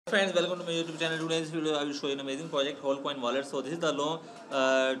Friends, welcome to my YouTube channel. Today in this video I will show you an amazing project, HoldCoin Wallet. So this is the long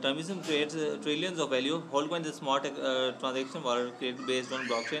termism creates trillions of value. HoldCoin is a smart transaction wallet created based on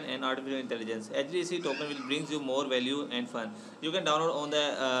blockchain and artificial intelligence. HDC token will brings you more value and fun. You can download on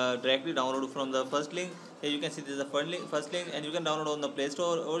the directly download from the first link. Here you can see this is the first link, and you can download on the Play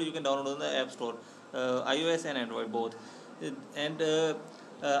Store or you can download on the App Store, iOS and Android both. And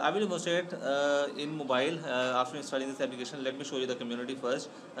I will demonstrate in mobile after installing this application. Let me show you the community first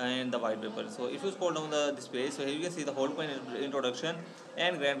and the white paper. So if you scroll down this page, so here you can see the whole point introduction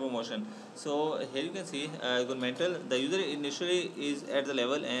and grand promotion. So here you can see governmental. The user initially is at the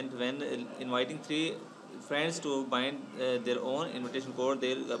level, and when inviting 3 friends to bind their own invitation code,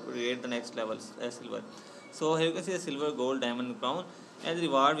 they'll create the next level silver. So here you can see the silver, gold, diamond, crown, and the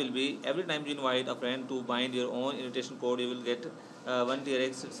reward will be every time you invite a friend to bind your own invitation code, you will get 1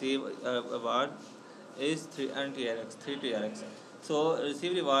 TRX. Receive award is 3 TRX. So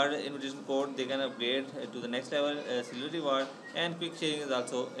receive reward invitation code, they can upgrade to the next level, silver reward, and quick sharing is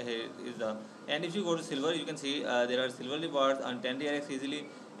also here is the. And if you go to silver, you can see there are silver rewards on 10 TRX easily,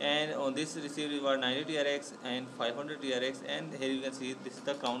 and on this receive reward 90 TRX and 500 TRX, and here you can see this is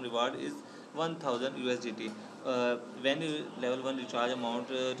the crown reward is 1000 USDT. When you level 1 recharge amount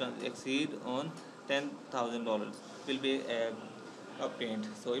exceed on $10,000 will be obtained.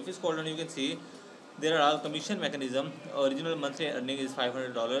 So if you scroll down, you can see there are all commission mechanism. Original monthly earning is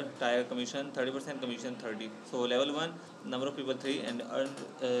 $500. Tire commission 30%, commission 30. So level 1 number of people 3 and earn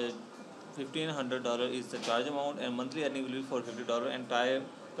 $1,500 is the charge amount, and monthly earning will be $450, and tire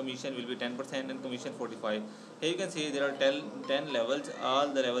commission will be 10% and commission 45. Here you can see there are 10 levels. All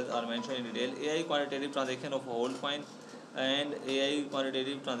the levels are mentioned in detail. AI quantitative transaction of HoldCoin and AI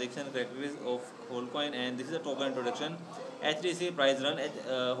quantitative transaction characteristics of HoldCoin, and this is a token introduction. HDC price run.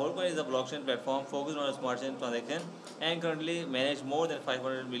 HoldCoin is a blockchain platform focused on a smart chain transaction and currently manage more than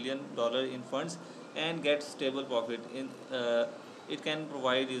 $500 million in funds and get stable profit. It can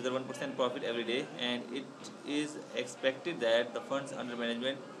provide user 1% profit every day, and it is expected that the funds under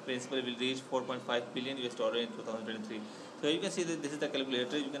management principal will reach 4.5 billion US dollar in 2023. So you can see that this is the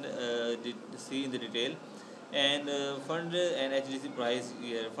calculator. You can see in the detail, and fund and HDC price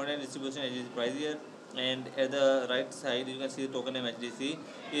here, fund and distribution HDC price here, and at the right side you can see the token name HDC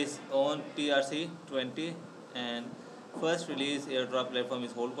is on TRC 20, and first release airdrop platform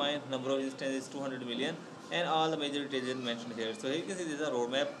is HoldCoin. Number of instances is 200 million, and all the major details mentioned here. So here you can see this is a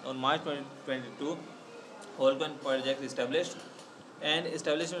roadmap. On March 2022, HoldCoin project established, and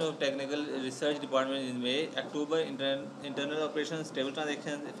establishment of technical research department in May. October internal operations, stable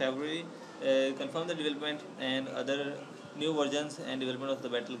transactions. February confirm the development and other new versions and development of the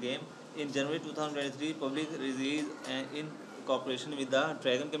battle game. In January 2023, public release in cooperation with the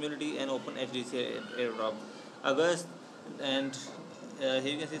Dragon community and open HDC airdrop. August, and here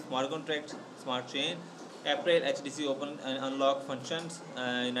you can see smart contract, smart chain. April, HDC open and unlock functions.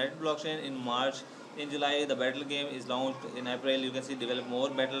 United blockchain in March. In July, the battle game is launched. In April, you can see develop more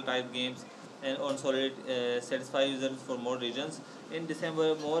battle type games, and on Solid satisfy users for more regions. In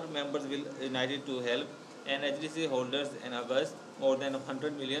December, more members will united to help, and HDC holders in August more than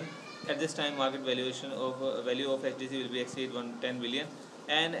 100 million. At this time, market valuation of value of HDC will be exceed 110 billion.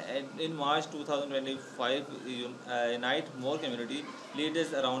 And in March 2025, unite more community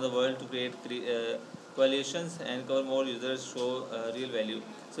leaders around the world to create coalitions and cover more users, show real value.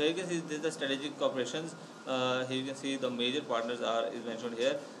 So you can see this is the strategic cooperations. Here you can see the major partners are is mentioned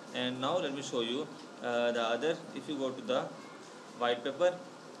here. And now let me show you the other. If you go to the white paper,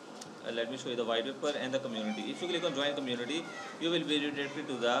 let me show you the white paper and the community. If you click on join community, you will be redirected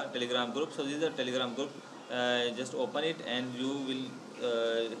to the Telegram group. So this is the Telegram group. Just open it and you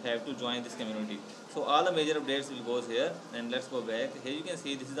will have to join this community. So all the major updates will go here, and let's go back. Here you can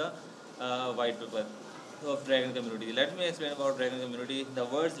see this is the white paper of Dragon community. Let me explain about Dragon community. The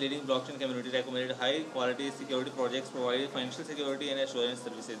world's leading blockchain community recommended high quality security projects provide financial security and assurance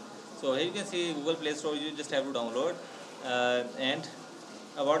services. So here you can see Google Play Store. You just have to download, and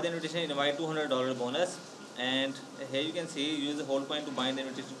about the invitation, invite $200 bonus. And here you can see use the HoldCoin to bind the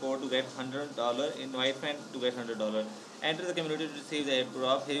invitation code to get $100. Invite friend to get $100. Enter the community to receive the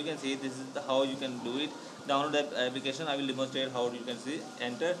airdrop. Here you can see this is how you can do it. Download the application. I will demonstrate how you can see.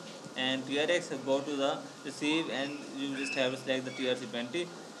 Enter and TRX, go to the receive, and you just have to select the TRC20.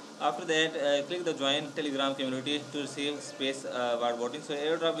 After that, click the join Telegram community to receive space while voting. So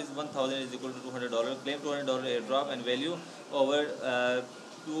airdrop is 1000 is equal to $200. Claim $200 airdrop and value over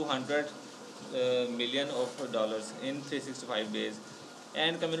 200 million of dollars in 365 days.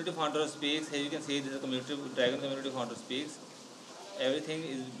 And community founder speaks. Here you can see this is community Dragon community founder speaks. Everything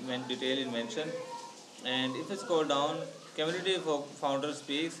is detailed in mention. And if you scroll down, community founder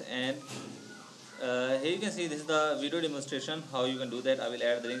speaks, and here you can see this is the video demonstration how you can do that. I will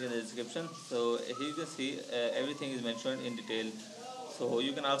add the link in the description. So here you can see everything is mentioned in detail. So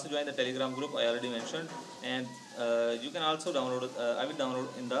you can also join the Telegram group I already mentioned, and you can also download. I will download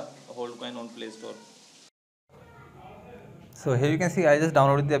in the HoldCoin on Play Store. So here you can see I just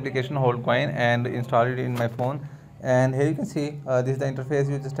downloaded the application HoldCoin and installed it in my phone. And here you can see this is the interface.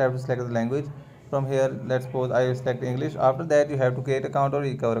 You just have to select the language. From here, let's suppose I will select English. After that, you have to create account or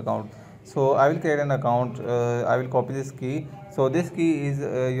recover account. So I will create an account. I will copy this key. So this key is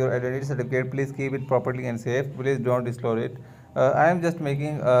your identity certificate. Please keep it properly and safe. Please don't disclose it. I am just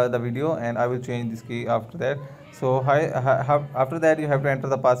making the video, and I will change this key after that. So after that, you have to enter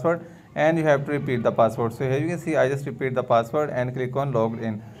the password, and you have to repeat the password. So here you can see I just repeat the password and click on logged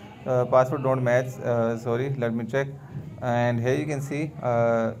in. Password don't match, sorry, let me check. And here you can see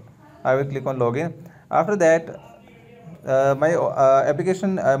I will click on login. After that, my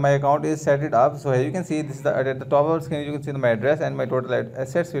application, my account is set it up. So here you can see this is at the top of the screen. You can see my address and my total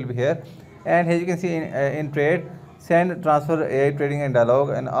assets will be here. And here you can see in trade, send, transfer, AI trading and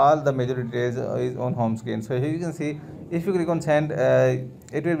dialog, and all the major details is on home screen. So here you can see if you click on send,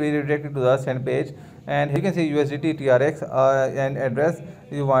 it will be redirected to the send page. And here you can see USDT TRX and address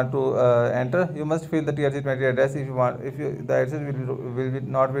you want to enter. You must fill the TRC20 address if you want. If you, the address will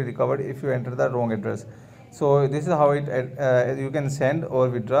not be recovered if you enter the wrong address. So this is how it you can send or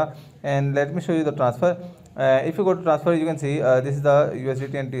withdraw. And let me show you the transfer. If you go to transfer, you can see this is the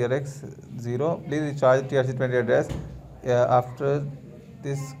USDT and TRX 0. Please recharge TRC20 address after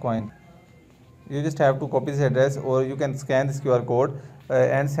this coin. You just have to copy this address, or you can scan this QR code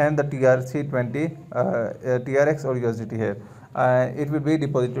and send the TRC20 TRX or USDT here. It will be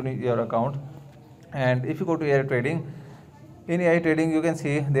deposited in your account. And if you go to AI trading, in AI trading, you can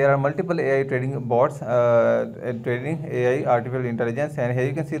see there are multiple AI trading bots trading AI artificial intelligence. And here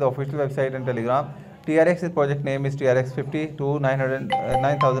you can see the official website and Telegram. TRX project name is TRX50 to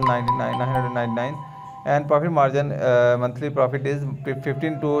 999, and profit margin monthly profit is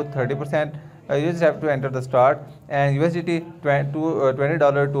 15 to 30%. You just have to enter the start, and USDT $20 to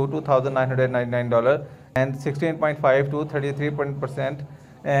 $2,999, and 16.5 to 33%,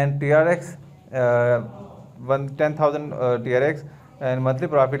 and TRX 10,000 TRX, and monthly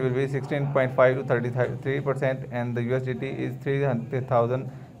profit will be 16.5 to 33%, and the USDT is 300,000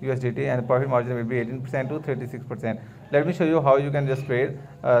 USDT, and profit margin will be 18% to 36%. Let me show you how you can just trade.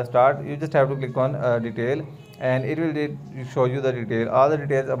 Start. You just have to click on detail, and it will show you the detail, all the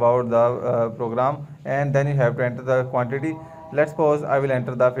details about the program, and then you have to enter the quantity. Let's suppose I will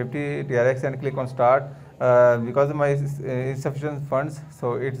enter the 50 TRX and click on start. Because of my insufficient funds,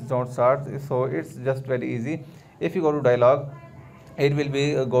 so it's don't start. So it's just very easy. If you go to dialog, it will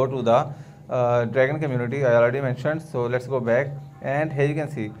be go to the dragon community I already mentioned. So let's go back, and here you can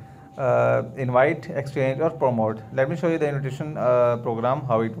see invite, exchange or promote. Let me show you the invitation program,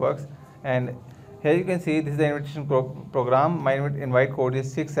 how it works. And here you can see this is the invitation program. My invite code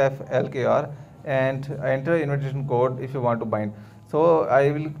is 6FLKR, and enter invitation code if you want to bind. So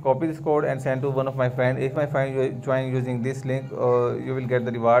I will copy this code and send to one of my friends. If my friend join using this link, you will get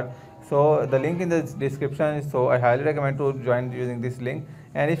the reward. So the link in the description. So I highly recommend to join using this link.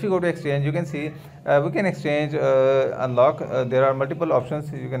 And if you go to exchange, you can see we can exchange unlock. There are multiple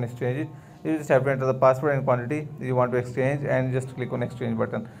options you can exchange it. You just have to enter the password and quantity you want to exchange, and just click on exchange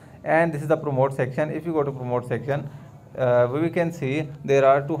button. And this is the promote section. If you go to promote section, we can see there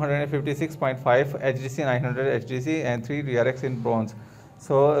are 256.5 HDC, 900 HDC, and 3 TRX in bronze.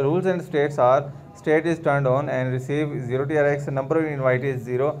 So rules and states are: state is turned on and receive 0 TRX. Number of invite is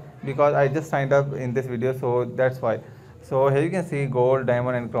 0 because I just signed up in this video, so that's why. So here you can see gold,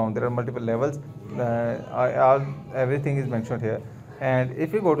 diamond, and crown. There are multiple levels. Everything is mentioned here. And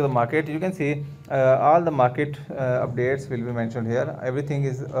if you go to the market, you can see all the market updates will be mentioned here. Everything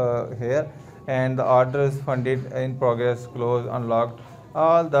is here, and the orders funded, in progress, close, unlocked,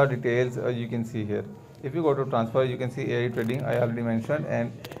 all the details you can see here. If you go to transfer, you can see AI trading I already mentioned,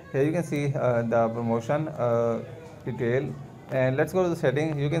 and here you can see the promotion detail. And let's go to the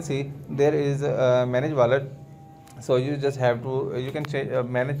setting. You can see there is manage wallet. So you just have to you can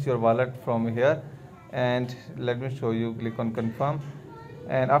manage your wallet from here. And let me show you. Click on confirm,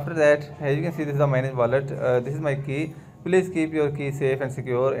 and after that, here you can see this is the manage wallet. This is my key. Please keep your key safe and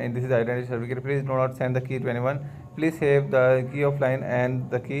secure, and this is identity certificate. Please do not send the key to anyone. Please save the key offline, and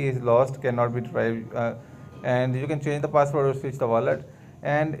the key is lost, cannot be retrieved. And you can change the password or switch the wallet.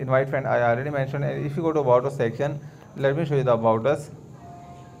 And invite friend I already mentioned. And if you go to about us section, let me show you the about us.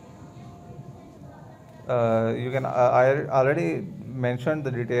 You can I already mentioned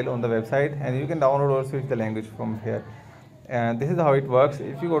the detail on the website, and you can download or switch the language from here. and this is how it works.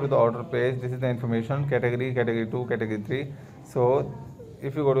 If you go to the order page, this is the information category, category 2, category 3. So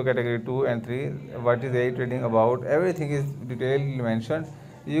if you go to category 2 and 3, what is AI trading about, everything is detailedly mentioned.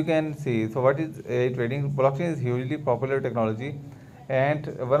 You can see. So what is AI trading? Blockchain is hugely popular technology, and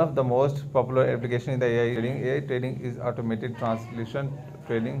one of the most popular application in the AI trading. AI trading is automated translation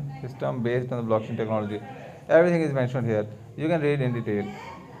trading system based on the blockchain technology. Everything is mentioned here. You can read in detail.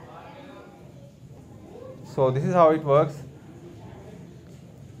 So this is how it works.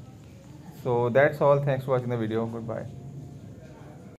 So that's all. Thanks for watching the video. Goodbye.